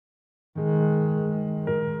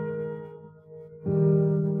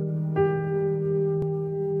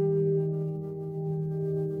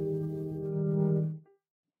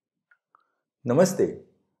Namaste.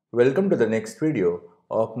 Welcome to the next video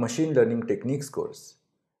of Machine Learning Techniques course.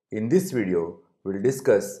 In this video, we'll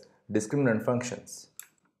discuss discriminant functions.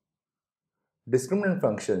 Discriminant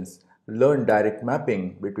functions learn direct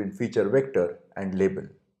mapping between feature vector and label.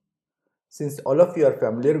 Since all of you are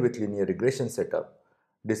familiar with linear regression setup,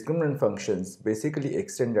 discriminant functions basically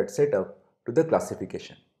extend that setup to the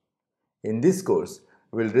classification. In this course,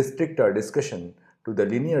 we'll restrict our discussion to the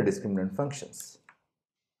linear discriminant functions.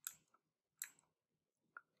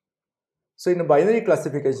 So in a binary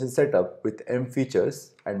classification setup with m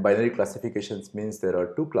features, and binary classifications means there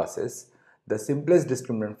are two classes, the simplest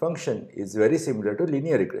discriminant function is very similar to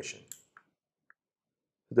linear regression.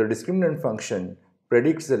 The discriminant function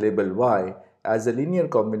predicts the label y as a linear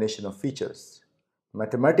combination of features.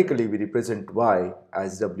 Mathematically, we represent y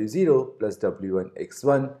as w0 plus w1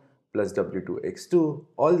 x1 plus w2 x2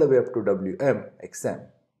 all the way up to wm xm.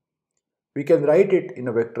 We can write it in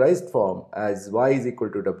a vectorized form as y is equal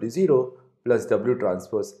to w0 plus w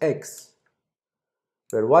transpose x,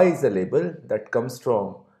 where y is the label that comes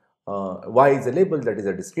from y is a label that is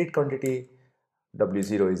a discrete quantity,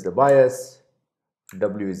 w0 is the bias,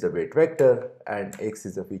 w is the weight vector, and x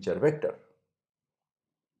is the feature vector.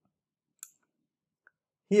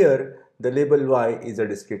 Here, the label y is a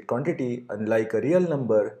discrete quantity, unlike a real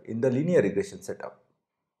number in the linear regression setup.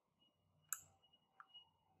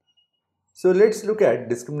 So let's look at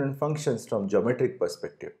discriminant functions from geometric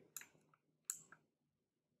perspective.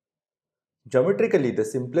 Geometrically, the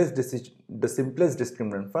simplest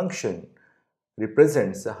discriminant function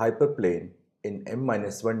represents a hyperplane in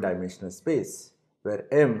m-1 dimensional space, where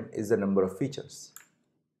m is the number of features.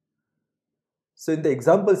 So in the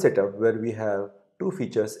example setup where we have two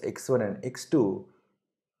features x1 and x2,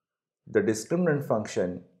 the discriminant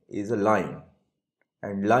function is a line,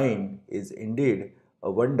 and line is indeed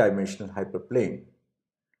a one-dimensional hyperplane.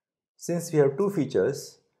 Since we have two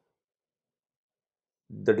features,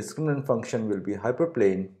 the discriminant function will be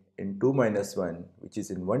hyperplane in 2 minus 1, which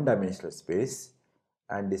is in one-dimensional space,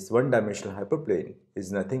 and this one-dimensional hyperplane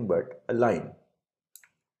is nothing but a line.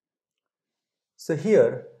 So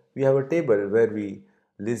here we have a table where we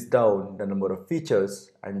list down the number of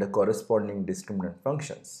features and the corresponding discriminant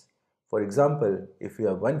functions. For example, if we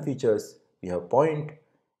have one features, we have point.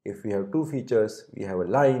 If we have two features, we have a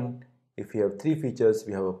line. If we have three features,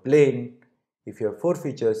 we have a plane. If you have four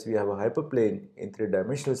features, we have a hyperplane in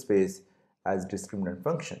three-dimensional space as discriminant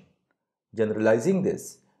function. Generalizing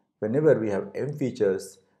this, whenever we have m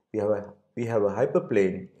features, we have a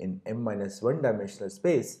hyperplane in m-1 dimensional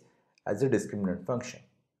space as a discriminant function.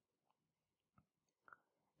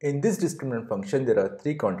 In this discriminant function, there are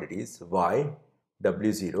three quantities y,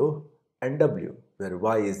 w0, and w, where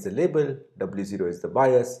y is the label, w0 is the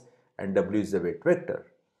bias, and w is the weight vector.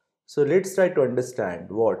 So let's try to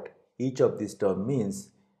understand what each of these terms means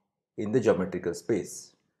in the geometrical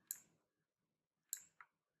space.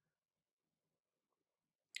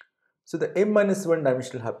 So the m-1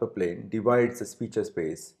 dimensional hyperplane divides the feature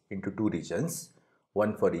space into two regions,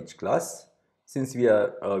 one for each class. Since we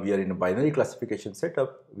are in a binary classification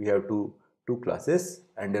setup, we have two classes,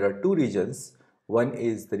 and there are two regions. One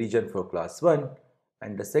is the region for class 1,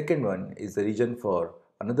 and the second one is the region for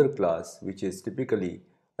another class, which is typically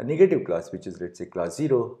a negative class, which is, let's say, class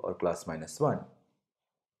 0 or class -1.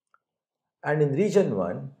 And in region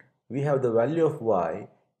 1, we have the value of y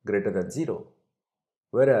greater than 0,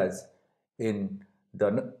 whereas in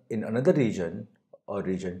another region or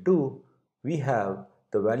region 2, we have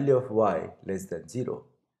the value of y less than 0.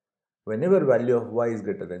 Whenever value of y is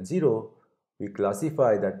greater than 0, we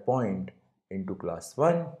classify that point into class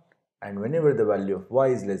 1, and whenever the value of y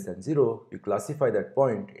is less than 0, we classify that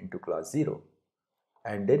point into class 0.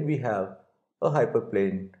 And then we have a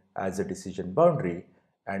hyperplane as a decision boundary,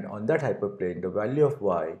 and on that hyperplane the value of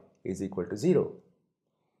y is equal to 0.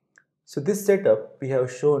 So this setup we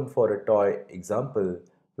have shown for a toy example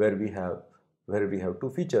where we have two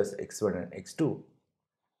features x1 and x2.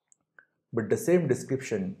 But the same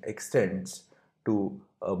description extends to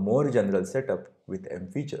a more general setup with m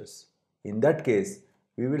features. In that case,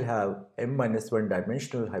 we will have m-1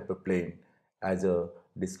 dimensional hyperplane as a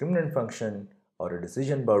discriminant function or a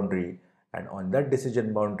decision boundary, and on that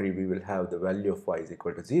decision boundary we will have the value of y is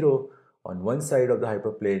equal to 0. On one side of the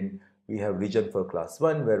hyperplane we have region for class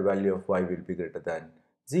 1 where value of y will be greater than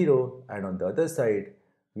 0, and on the other side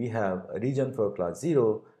we have a region for class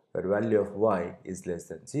 0 where value of y is less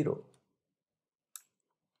than 0.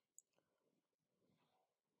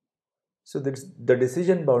 So the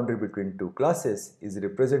decision boundary between two classes is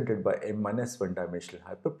represented by m-1 dimensional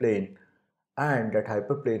hyperplane, and that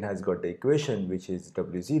hyperplane has got the equation which is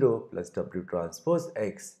W0 plus W transpose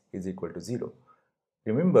X is equal to 0.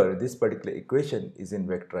 Remember, this particular equation is in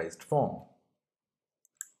vectorized form.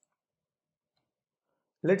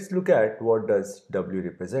 Let's look at what does W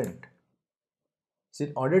represent. So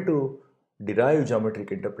in order to derive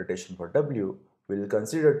geometric interpretation for W, we will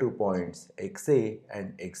consider 2 points XA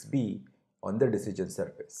and XB on the decision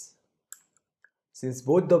surface. Since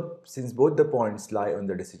both the points lie on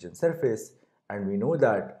the decision surface, and we know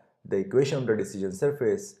that the equation of the decision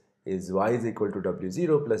surface is y is equal to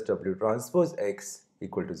W0 plus W transpose X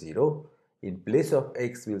equal to 0, in place of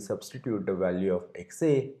X we will substitute the value of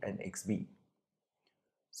XA and XB.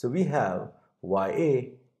 So we have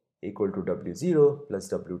YA equal to W0 plus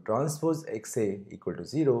W transpose XA equal to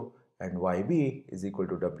 0, and YB is equal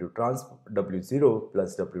to W0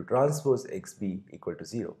 plus W transpose XB equal to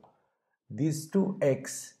 0. These two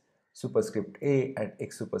X superscript A and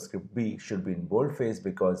X superscript B should be in boldface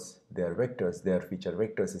because they are vectors, they are feature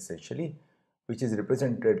vectors essentially, which is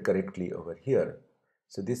represented correctly over here.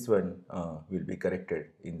 So this one will be corrected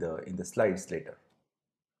in the slides later.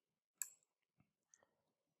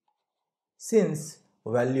 Since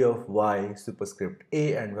value of y superscript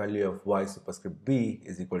A and value of y superscript B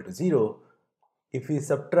is equal to 0, if we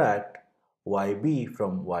subtract yb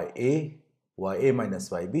from ya minus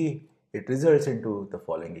yb, it results into the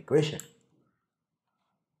following equation.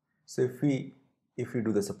 So if we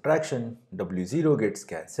do the subtraction, W0 gets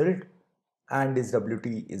cancelled and this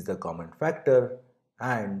Wt is the common factor,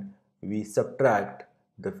 and we subtract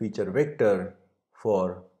the feature vector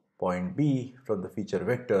for point B from the feature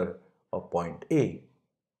vector of point A.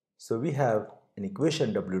 So we have an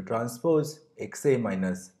equation W transpose XA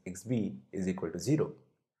minus XB is equal to 0.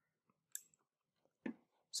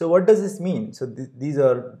 So what does this mean? So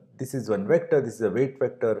this is one vector, this is a weight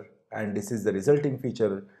vector, and this is the resulting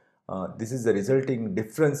feature, this is the resulting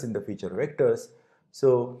difference in the feature vectors.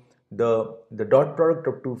 So the dot product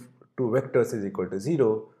of two vectors is equal to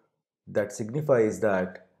 0. That signifies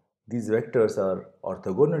that these vectors are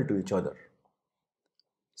orthogonal to each other.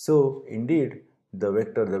 So indeed the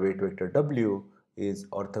weight vector W is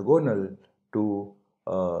orthogonal to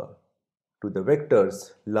the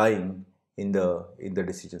vectors lying in the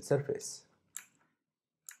decision surface.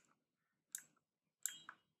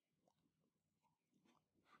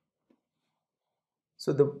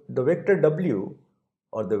 So the vector W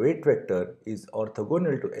or the weight vector is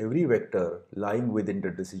orthogonal to every vector lying within the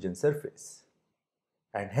decision surface,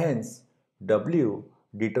 and hence W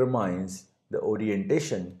determines the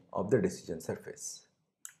orientation of the decision surface.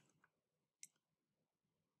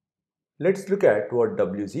 Let's look at what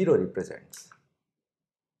W0 represents.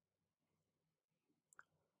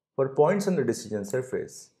 For points on the decision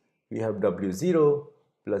surface, we have W0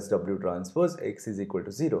 plus W transpose X is equal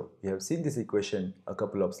to 0. We have seen this equation a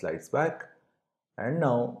couple of slides back, and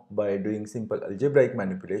now by doing simple algebraic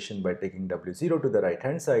manipulation by taking W0 to the right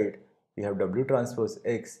hand side, we have W transpose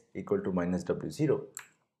X equal to minus W0.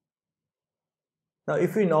 Now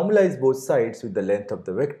if we normalize both sides with the length of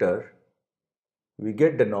the vector, we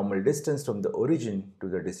get the normal distance from the origin to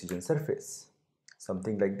the decision surface.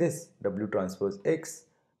 Something like this, W transpose X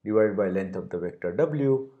divided by length of the vector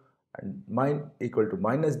W and equal to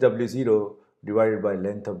minus W0 divided by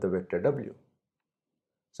length of the vector W.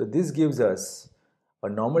 So this gives us a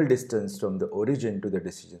normal distance from the origin to the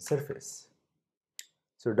decision surface.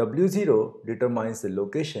 So W0 determines the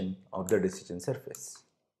location of the decision surface.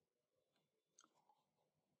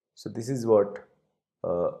 So this is what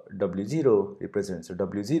W0 represents. So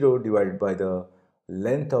W0 divided by the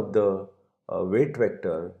length of the weight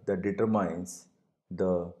vector that determines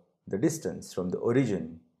the distance from the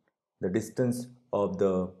origin, the distance of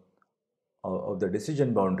the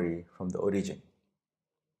decision boundary from the origin.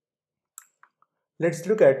 Let's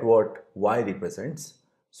look at what y represents.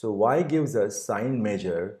 So y gives us signed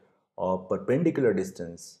measure of perpendicular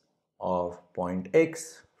distance of point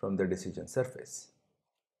x from the decision surface.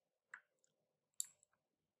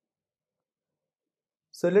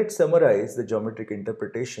 So let's summarize the geometric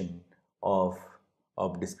interpretation of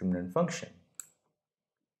discriminant function.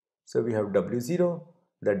 So we have W0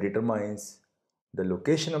 that determines the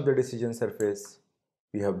location of the decision surface.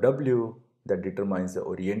 We have W that determines the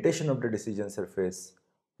orientation of the decision surface.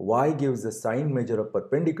 Y gives the signed measure of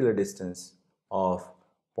perpendicular distance of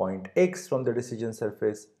point x from the decision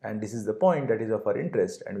surface, and this is the point that is of our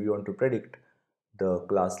interest, and we want to predict the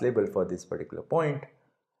class label for this particular point.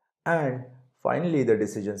 And finally, the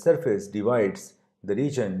decision surface divides the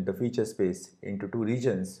region, the feature space, into two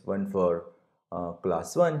regions, one for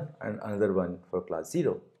class 1 and another one for class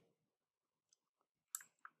 0.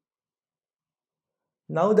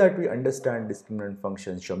 Now that we understand discriminant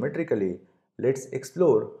functions geometrically, let's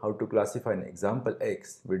explore how to classify an example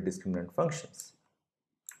X with discriminant functions.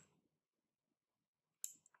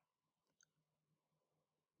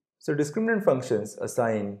 So discriminant functions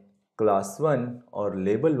assign class 1 or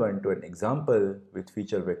label 1 to an example with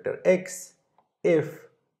feature vector X if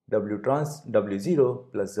W0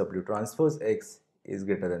 plus W transpose X is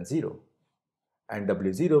greater than 0, and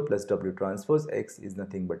W0 plus W transpose X is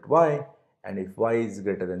nothing but Y, and if Y is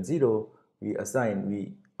greater than 0, we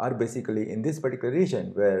are basically in this particular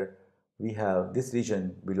region where we have this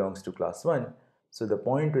region belongs to class 1, so the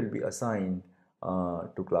point will be assigned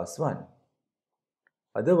to class 1.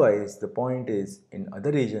 Otherwise, the point is in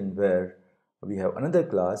other region where we have another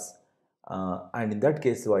class, and in that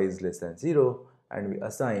case Y is less than 0, and we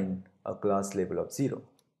assign a class label of 0.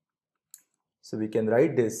 So we can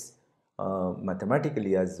write this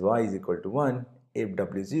mathematically as Y is equal to 1 if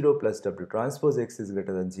W0 plus W transpose X is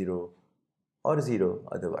greater than 0 or 0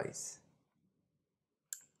 otherwise.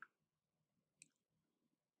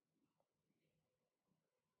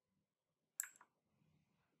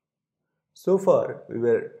 So far, we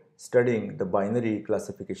were studying the binary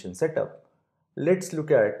classification setup. Let's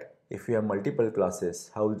look at if we have multiple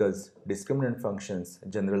classes, how does discriminant functions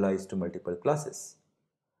generalize to multiple classes?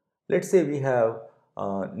 Let's say we have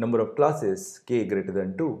a number of classes k greater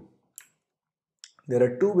than 2. There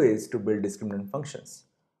are two ways to build discriminant functions.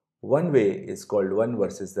 One way is called one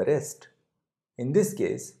versus the rest. In this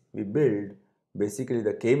case, we build basically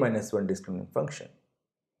the k minus 1 discriminant function.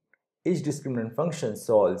 Each discriminant function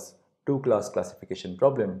solves two-class classification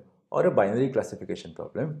problem or a binary classification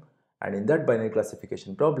problem, and in that binary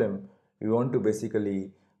classification problem we want to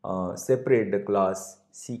basically separate the class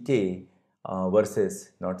ck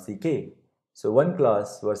versus not ck. So one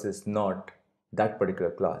class versus not that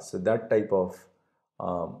particular class. So that type of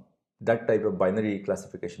binary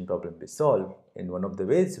classification problem we solve in one of the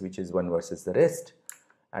ways, which is one versus the rest,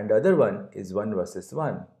 and the other one is one versus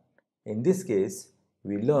one. In this case,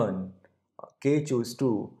 we learn k choose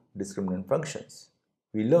 2 discriminant functions.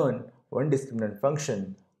 We learn one discriminant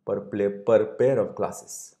function per pair of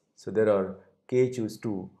classes. So there are k choose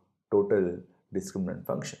 2 total discriminant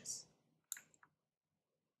functions.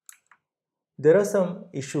 There are some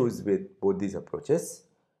issues with both these approaches.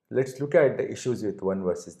 Let's look at the issues with one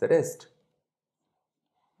versus the rest.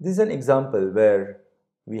 This is an example where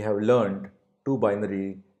we have learned two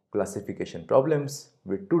binary classification problems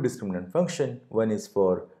with two discriminant functions. One is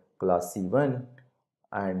for class C1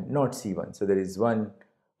 and not C1. So there is one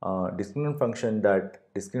discriminant function that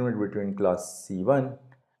discriminates between class C1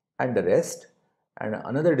 and the rest, and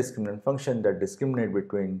another discriminant function that discriminates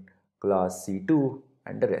between class C2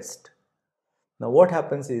 and the rest. Now what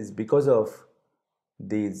happens is, because of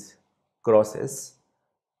these crosses,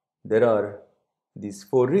 there are these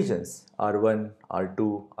four regions R1,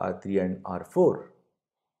 R2, R3 and R4.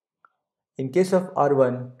 In case of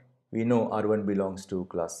R1, we know R1 belongs to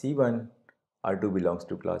class C1, R2 belongs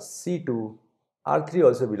to class C2, R3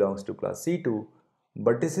 also belongs to class C2,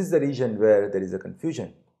 but this is the region where there is a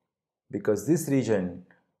confusion, because this region,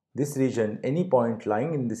 any point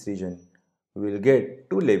lying in this region, we will get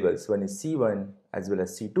two labels. One is C1 as well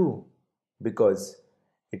as C2, because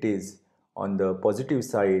it is on the positive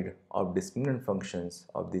side of discriminant functions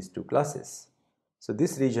of these two classes. So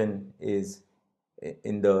this region is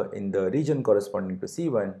in the region corresponding to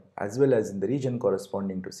C1 as well as in the region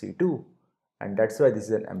corresponding to C2, and that's why this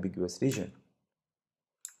is an ambiguous region.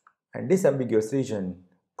 And this ambiguous region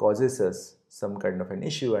causes us some kind of an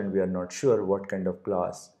issue, and we are not sure what kind of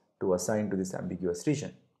class to assign to this ambiguous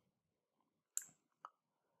region.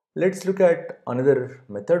 Let's look at another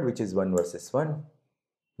method, which is one versus one,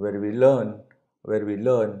 where we learn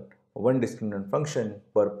one discriminant function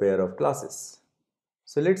per pair of classes.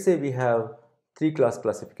 So let's say we have three class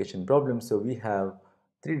classification problems. So we have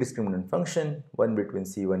three discriminant function, one between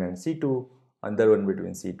C1 and C2, another one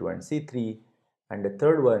between C2 and C3, and a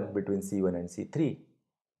third one between C1 and C3.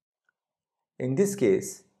 In this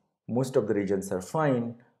case, most of the regions are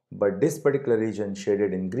fine, but this particular region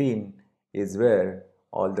shaded in green is where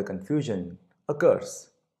all the confusion occurs.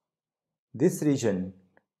 This region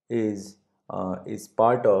is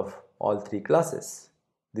part of all three classes.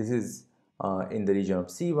 This is in the region of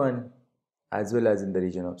C1 as well as in the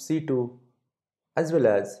region of C2 as well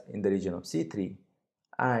as in the region of C3,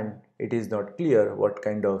 and it is not clear what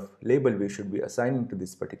kind of label we should be assigning to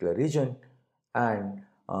this particular region, and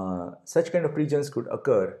such kind of regions could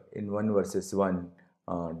occur in one versus one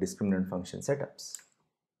discriminant function setups.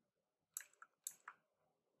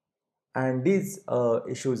 And these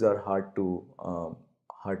issues are hard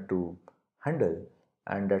to handle,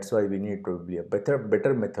 and that's why we need probably a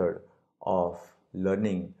better method of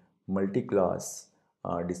learning multi-class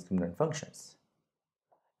discriminant functions.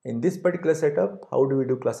 In this particular setup, how do we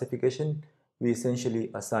do classification? We essentially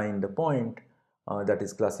assign the point that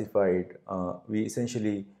is classified. We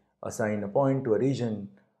essentially assign a point to a region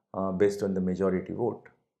based on the majority vote.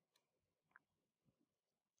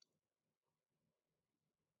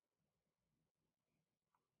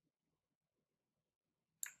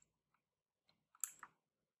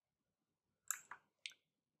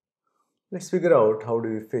 Let's figure out how do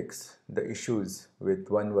we fix the issues with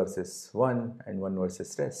 1 versus 1 and 1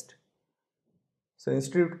 versus rest. So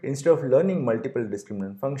instead of learning multiple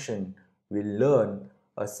discriminant function, we'll learn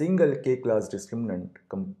a single k-class discriminant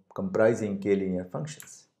comprising k-linear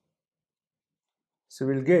functions. So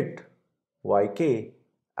we'll get yk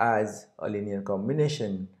as a linear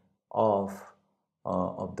combination of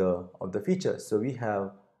the features. So we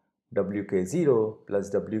have wk0 plus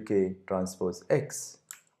wk transpose x.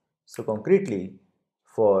 So concretely,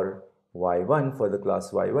 for y1, for the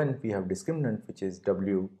class y1, we have discriminant which is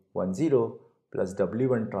w10 plus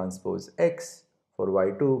w1 transpose x. For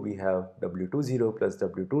y2, we have w20 plus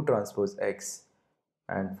w2 transpose x.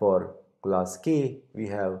 And for class k, we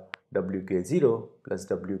have wk0 plus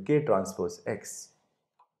wk transpose x.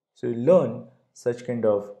 So you learn such kind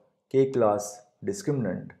of k-class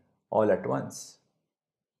discriminant all at once.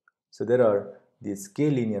 So there are these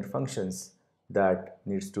k-linear functions that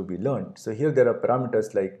needs to be learned. So here there are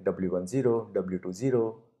parameters like w10,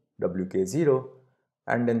 w20, wk0,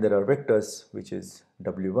 and then there are vectors which is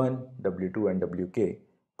w1, w2 and wk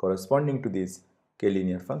corresponding to these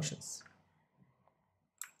k-linear functions.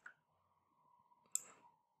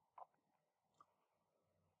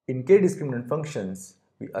 In k-discriminant functions,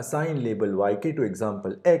 we assign label yk to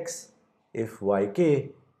example x if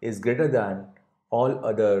yk is greater than all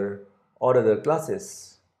other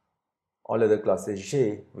classes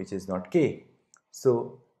j which is not k.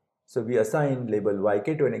 So we assign label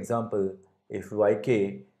yk to an example if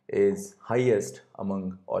yk is highest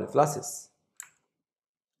among all classes.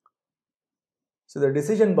 So the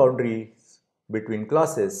decision boundaries between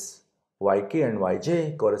classes yk and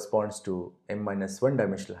yj corresponds to m-1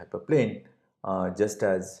 dimensional hyperplane, just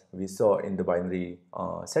as we saw in the binary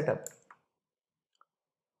setup.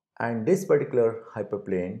 And this particular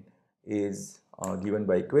hyperplane is given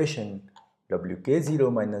by equation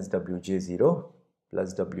wk0 minus wj0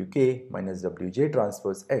 plus wk minus wj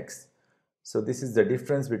transpose x. So this is the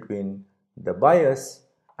difference between the bias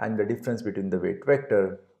and the difference between the weight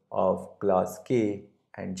vector of class k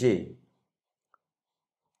and j.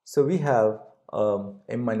 So we have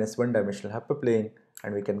m-1 dimensional hyperplane,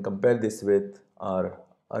 and we can compare this with our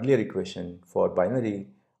earlier equation for binary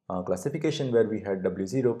classification where we had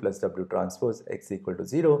w0 plus w transpose x equal to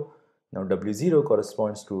 0. Now w0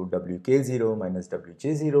 corresponds to wk0 minus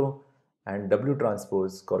wj0 and w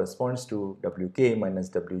transpose corresponds to wk minus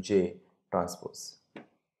wj transpose.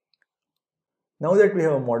 Now that we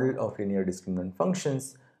have a model of linear discriminant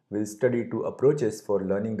functions, we'll study two approaches for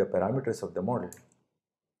learning the parameters of the model.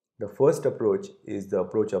 The first approach is the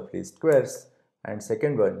approach of least squares, and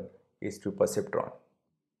second one is through perceptron.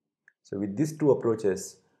 So with these two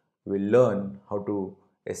approaches, we'll learn how to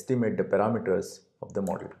estimate the parameters of the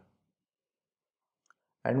model.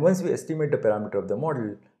 And once we estimate the parameter of the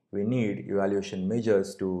model, we need evaluation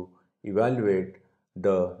measures to evaluate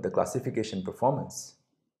the classification performance.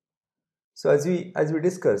 So as we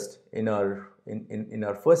discussed in our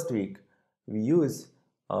first week, we use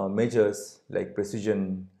measures like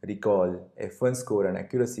precision, recall, F1 score and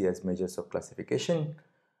accuracy as measures of classification,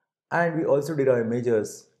 and we also derive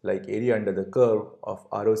measures like area under the curve of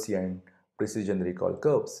ROC and precision recall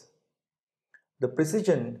curves. The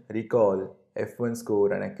precision, recall, F1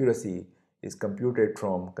 score and accuracy is computed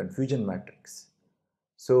from confusion matrix.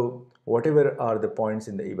 So whatever are the points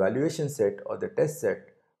in the evaluation set or the test set,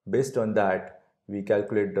 based on that we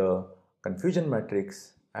calculate the confusion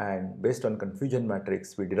matrix, and based on confusion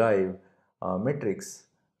matrix we derive metrics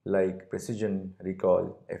like precision,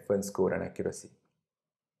 recall, F1 score and accuracy.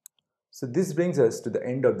 So this brings us to the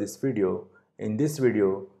end of this video. In this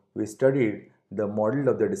video we studied the model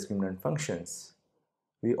of the discriminant functions.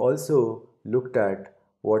 We also looked at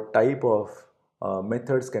what type of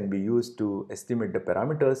methods can be used to estimate the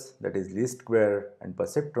parameters, that is least square and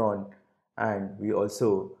perceptron, and we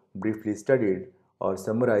also briefly studied or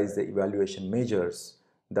summarized the evaluation measures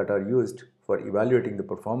that are used for evaluating the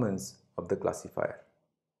performance of the classifier.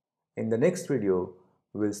 In the next video,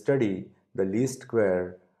 we will study the least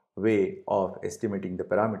square way of estimating the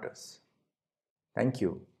parameters. Thank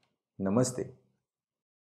you. Namaste.